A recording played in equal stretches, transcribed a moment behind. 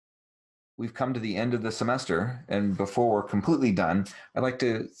we've come to the end of the semester, and before we're completely done, I'd like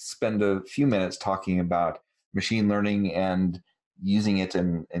to spend a few minutes talking about machine learning and using it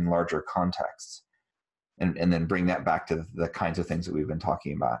in larger contexts, and then bring that back to the kinds of things that we've been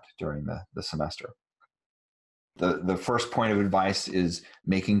talking about during the semester. The first point of advice is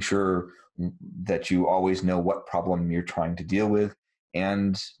making sure that you always know what problem you're trying to deal with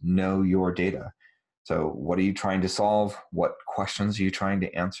and know your data. So what are you trying to solve? What questions are you trying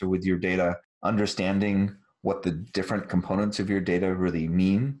to answer with your data? Understanding what the different components of your data really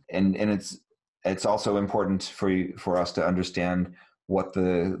mean. And it's also important for us to understand what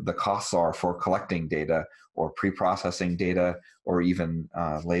the costs are for collecting data or pre-processing data or even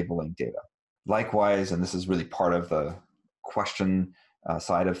labeling data. Likewise, and this is really part of the question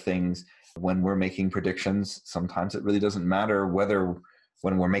side of things, when we're making predictions, sometimes it really doesn't matter whether,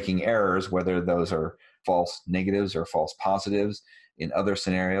 when we're making errors, whether those are false negatives or false positives. In other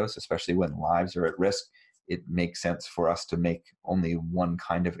scenarios, especially when lives are at risk, it makes sense for us to make only one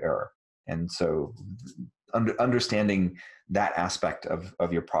kind of error. And so understanding that aspect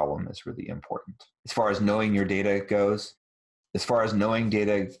of your problem is really important. As far as knowing your data goes,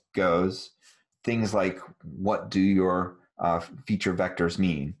 things like what do your feature vectors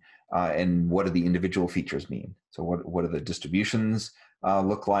mean, and what do the individual features mean? So what do the distributions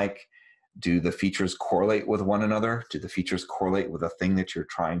look like? Do the features correlate with one another? Do the features correlate with a thing that you're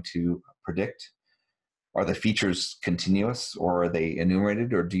trying to predict? Are the features continuous, or are they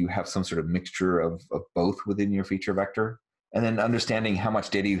enumerated, or do you have some sort of mixture of both within your feature vector? And then understanding how much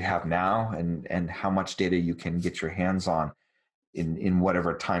data you have now and how much data you can get your hands on in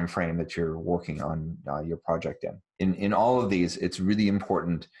whatever time frame that you're working on your project in. In all of these, it's really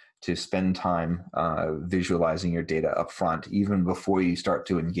important to spend time visualizing your data up front, even before you start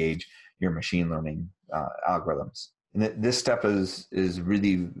to engage your machine learning algorithms. And this step is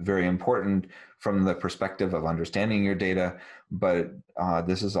really very important from the perspective of understanding your data, but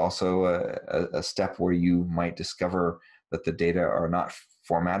this is also a step where you might discover that the data are not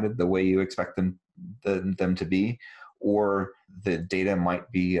formatted the way you expect them to be, or the data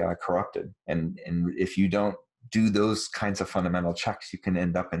might be corrupted. And if you don't do those kinds of fundamental checks, you can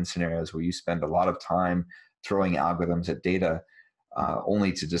end up in scenarios where you spend a lot of time throwing algorithms at data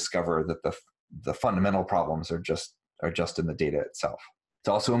only to discover that the fundamental problems are just in the data itself. It's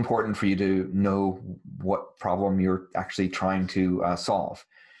also important for you to know what problem you're actually trying to solve.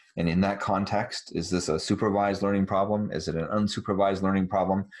 And in that context, is this a supervised learning problem? Is it an unsupervised learning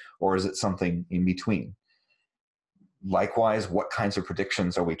problem? Or is it something in between? Likewise, what kinds of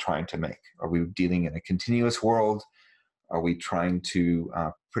predictions are we trying to make? Are we dealing in a continuous world? Are we trying to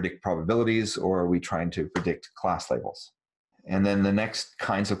predict probabilities, or are we trying to predict class labels? And then the next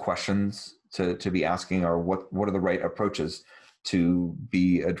kinds of questions to be asking are what are the right approaches to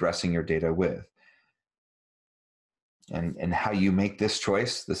be addressing your data with? And how you make this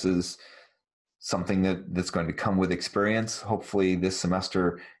choice, this is something that's going to come with experience. Hopefully this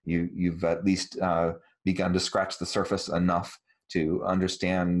semester you've at least begun to scratch the surface enough to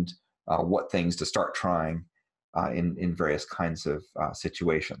understand what things to start trying in various kinds of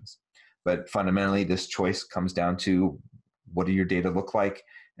situations. But fundamentally, this choice comes down to what do your data look like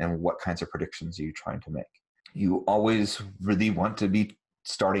and what kinds of predictions are you trying to make. You always really want to be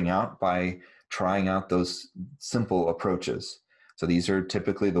starting out by trying out those simple approaches. So these are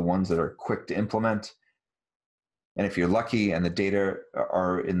typically the ones that are quick to implement. And if you're lucky and the data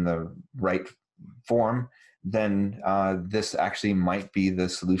are in the right form, then this actually might be the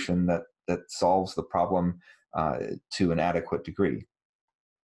solution that solves the problem to an adequate degree.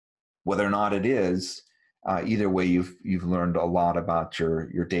 Whether or not it is, either way, you've learned a lot about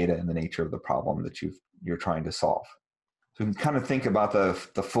your data and the nature of the problem that you're trying to solve. So you can kind of think about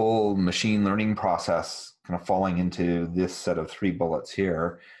the full machine learning process kind of falling into this set of 3 bullets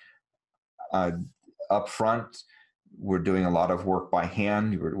here. Up front, we're doing a lot of work by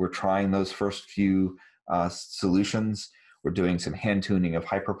hand. We're trying those first few solutions. We're doing some hand tuning of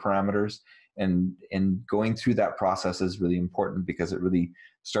hyperparameters, and going through that process is really important because it really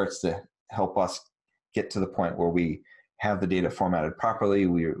starts to help us get to the point where we have the data formatted properly.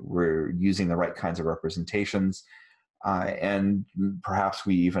 We're using the right kinds of representations, and perhaps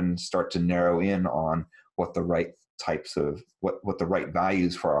we even start to narrow in on what the right types of what the right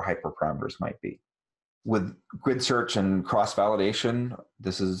values for our hyperparameters might be. With grid search and cross-validation,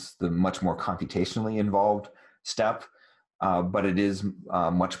 this is the much more computationally involved step, but it is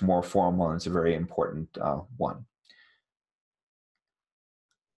much more formal, and it's a very important one.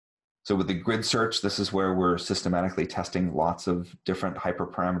 So with the grid search, this is where we're systematically testing lots of different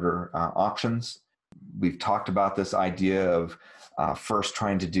hyperparameter options. We've talked about this idea of first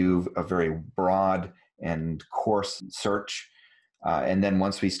trying to do a very broad and coarse search. And then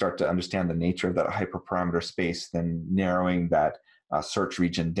once we start to understand the nature of that hyperparameter space, then narrowing that search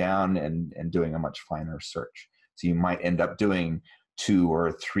region down and doing a much finer search. So you might end up doing 2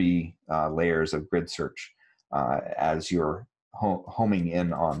 or 3 layers of grid search as you're homing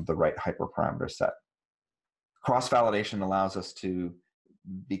in on the right hyperparameter set. Cross-validation allows us to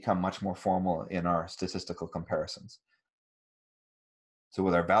become much more formal in our statistical comparisons. So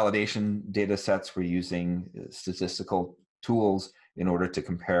with our validation data sets, we're using statistical tools in order to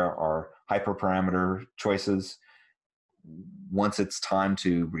compare our hyperparameter choices. Once it's time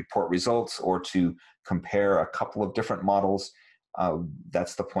to report results or to compare a couple of different models,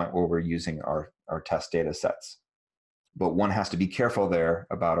 that's the point where we're using our test data sets. But one has to be careful there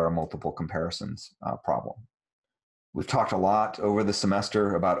about our multiple comparisons problem. We've talked a lot over the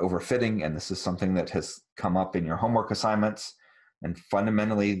semester about overfitting, and this is something that has come up in your homework assignments. And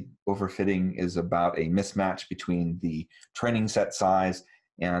fundamentally, overfitting is about a mismatch between the training set size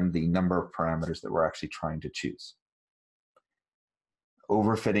and the number of parameters that we're actually trying to choose.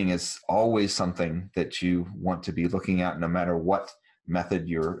 Overfitting is always something that you want to be looking at no matter what method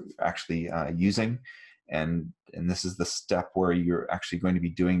you're actually using. And this is the step where you're actually going to be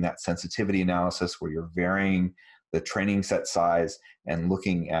doing that sensitivity analysis where you're varying the training set size and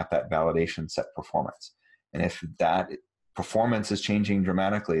looking at that validation set performance. And if that performance is changing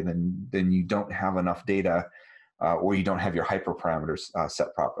dramatically, then you don't have enough data or you don't have your hyperparameters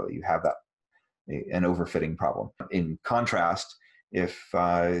set properly. You have an overfitting problem. In contrast, if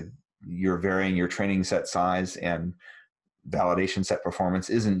you're varying your training set size and validation set performance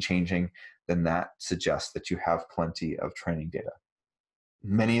isn't changing, then that suggests that you have plenty of training data.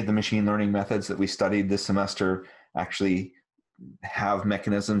 Many of the machine learning methods that we studied this semester actually have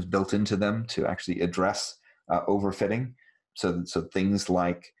mechanisms built into them to actually address overfitting. So things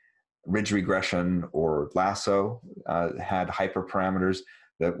like ridge regression or lasso had hyperparameters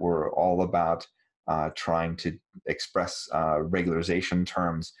that were all about trying to express regularization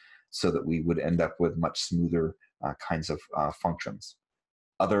terms so that we would end up with much smoother kinds of functions.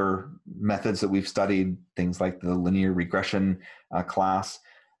 Other methods that we've studied, things like the linear regression class,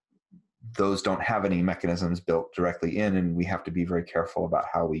 those don't have any mechanisms built directly in, and we have to be very careful about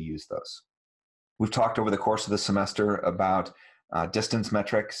how we use those. We've talked over the course of the semester about distance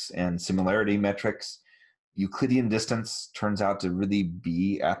metrics and similarity metrics. Euclidean distance turns out to really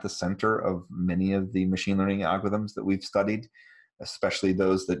be at the center of many of the machine learning algorithms that we've studied, especially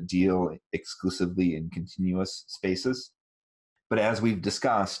those that deal exclusively in continuous spaces. But as we've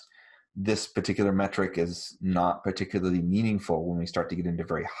discussed, this particular metric is not particularly meaningful when we start to get into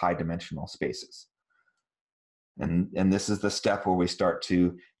very high dimensional spaces. And this is the step where we start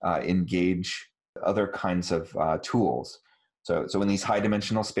to engage other kinds of tools. So in these high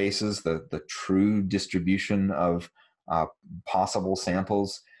dimensional spaces, the true distribution of possible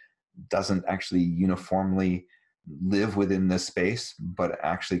samples doesn't actually uniformly live within this space, but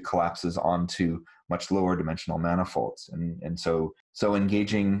actually collapses onto much lower dimensional manifolds. And so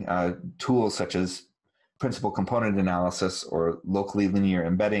engaging tools such as principal component analysis or locally linear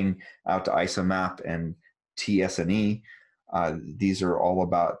embedding out to IsoMap and TSNE, these are all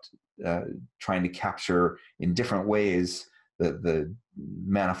about trying to capture in different ways the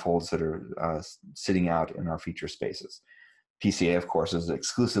manifolds that are sitting out in our feature spaces. PCA, of course, is an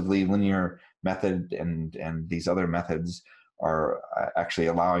exclusively linear method, and these other methods are actually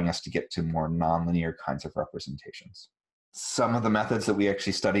allowing us to get to more nonlinear kinds of representations. Some of the methods that we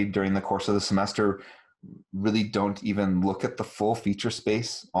actually studied during the course of the semester really don't even look at the full feature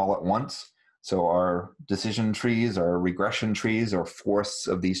space all at once. So our decision trees, our regression trees, or forests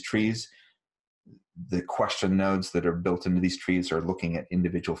of these trees, the question nodes that are built into these trees are looking at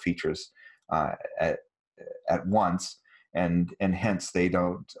individual features at once, and hence they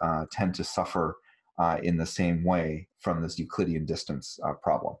don't tend to suffer in the same way from this Euclidean distance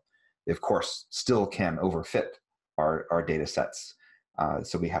problem. They, of course, still can overfit our data sets,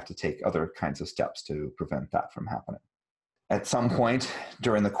 so we have to take other kinds of steps to prevent that from happening. At some point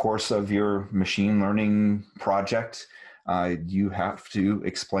during the course of your machine learning project, you have to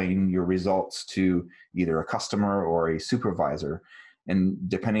explain your results to either a customer or a supervisor. And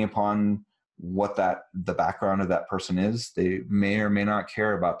depending upon what the background of that person is, they may or may not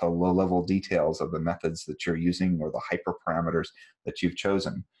care about the low-level details of the methods that you're using or the hyperparameters that you've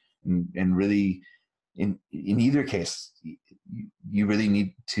chosen. And really, in either case, you really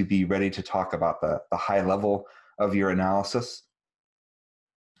need to be ready to talk about the high level of your analysis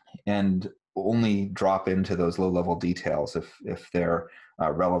and only drop into those low-level details if they're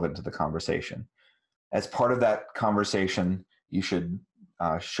relevant to the conversation. As part of that conversation, You should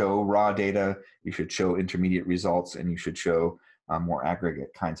show raw data, you should show intermediate results, and you should show more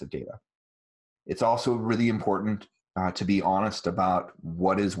aggregate kinds of data. It's also really important to be honest about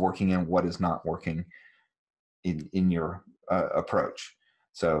what is working and what is not working in your approach.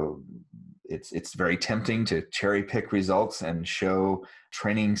 So it's very tempting to cherry pick results and show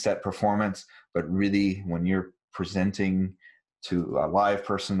training set performance, but really when you're presenting to a live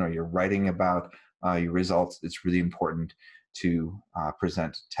person or you're writing about your results, it's really important to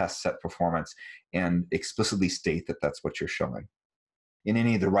present test set performance and explicitly state that that's what you're showing. In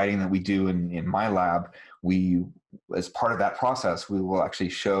any of the writing that we do in my lab, we, as part of that process, we will actually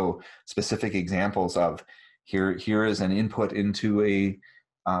show specific examples of here is an input into a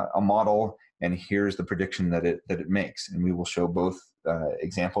model, and here's the prediction that it makes. And we will show both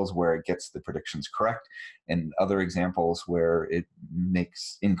examples where it gets the predictions correct and other examples where it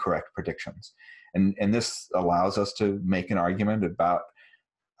makes incorrect predictions. And this allows us to make an argument about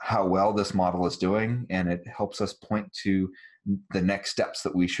how well this model is doing, and it helps us point to the next steps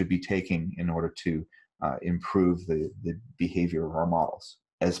that we should be taking in order to improve the behavior of our models.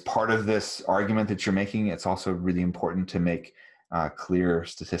 As part of this argument that you're making, it's also really important to make clear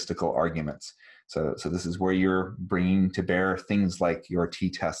statistical arguments. So this is where you're bringing to bear things like your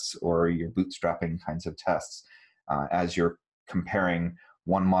t-tests or your bootstrapping kinds of tests as you're comparing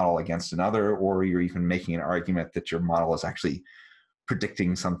one model against another, or you're even making an argument that your model is actually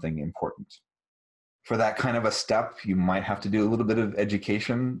predicting something important. For that kind of a step, you might have to do a little bit of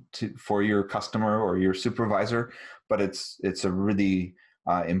education for your customer or your supervisor, but it's a really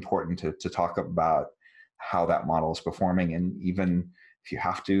important to talk about how that model is performing, and even if you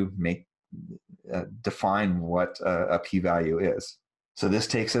have to define what a p-value is. So this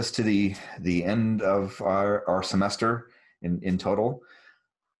takes us to the end of our semester in total.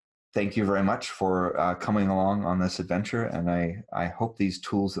 Thank you very much for coming along on this adventure, and I hope these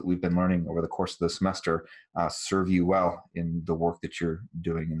tools that we've been learning over the course of the semester serve you well in the work that you're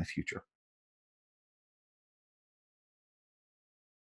doing in the future.